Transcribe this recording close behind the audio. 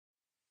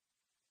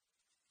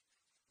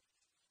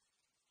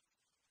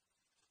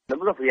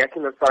Members of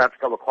Reaction in South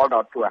Africa were called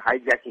out to a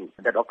hijacking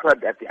that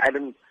occurred at the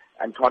Island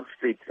and Todd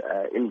Street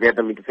in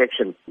Verulam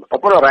intersection.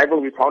 Upon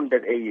arrival, we found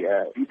that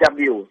a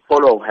VW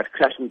Polo had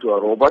crashed into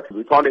a robot.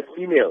 We found a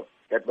female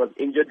that was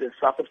injured,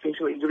 suffered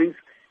facial injuries,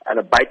 and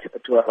a bite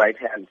to her right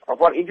hand.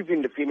 Upon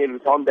interviewing the female, we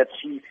found that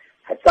she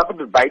had suffered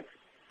a bite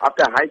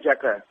after a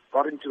hijacker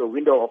got into the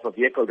window of a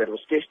vehicle that was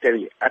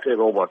stationary at a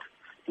robot.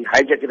 The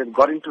hijacker then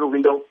got into the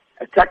window,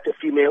 attacked the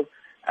female,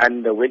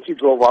 and when she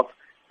drove off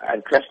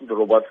and crashed into the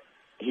robot,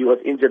 he was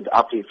injured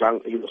after he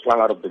was flung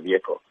out of the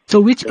vehicle.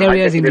 So which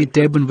areas in the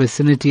Durban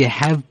vicinity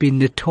have been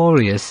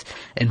notorious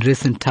in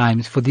recent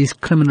times for these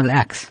criminal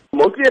acts?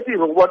 Mostly at the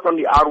robots on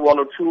the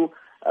R102,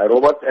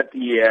 robots at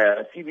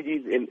the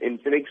CBDs in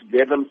Phoenix,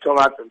 Verulam,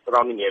 Tongat, and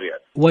surrounding areas.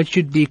 What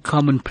should be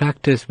common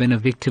practice when a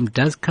victim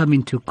does come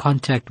into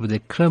contact with a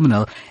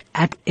criminal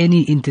at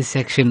any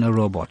intersection or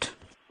robot?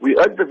 We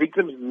urge the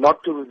victims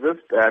not to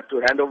resist,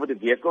 to hand over the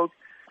vehicles.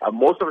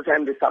 Most of the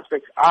time, the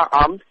suspects are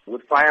armed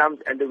with firearms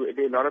and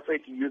they're not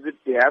afraid to use it.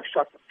 They have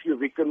shot a few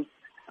victims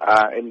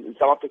in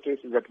some of the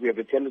cases that we have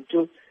attended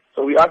to.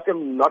 So we ask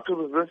them not to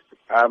resist.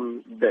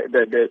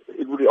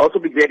 It would also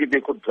be great if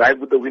they could drive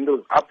with the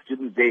windows up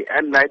during the day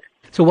and night.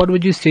 So what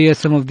would you say are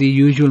some of the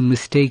usual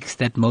mistakes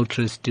that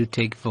motorists do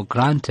take for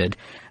granted,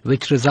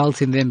 which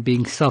results in them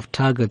being soft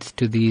targets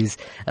to these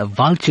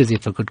vultures,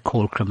 if I could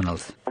call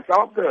criminals?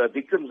 Some of the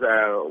victims,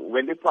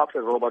 when they park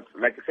a robot,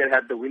 like I said,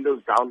 have the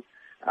windows down.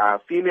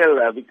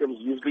 Female victims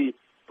usually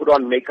put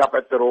on makeup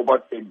at the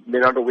robot. They may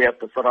not aware of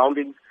the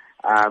surroundings.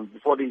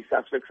 Before the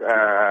suspects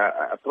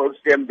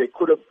approached them, they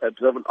could have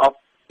driven off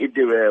if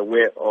they were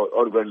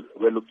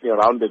looking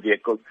around the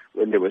vehicle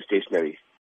when they were stationary.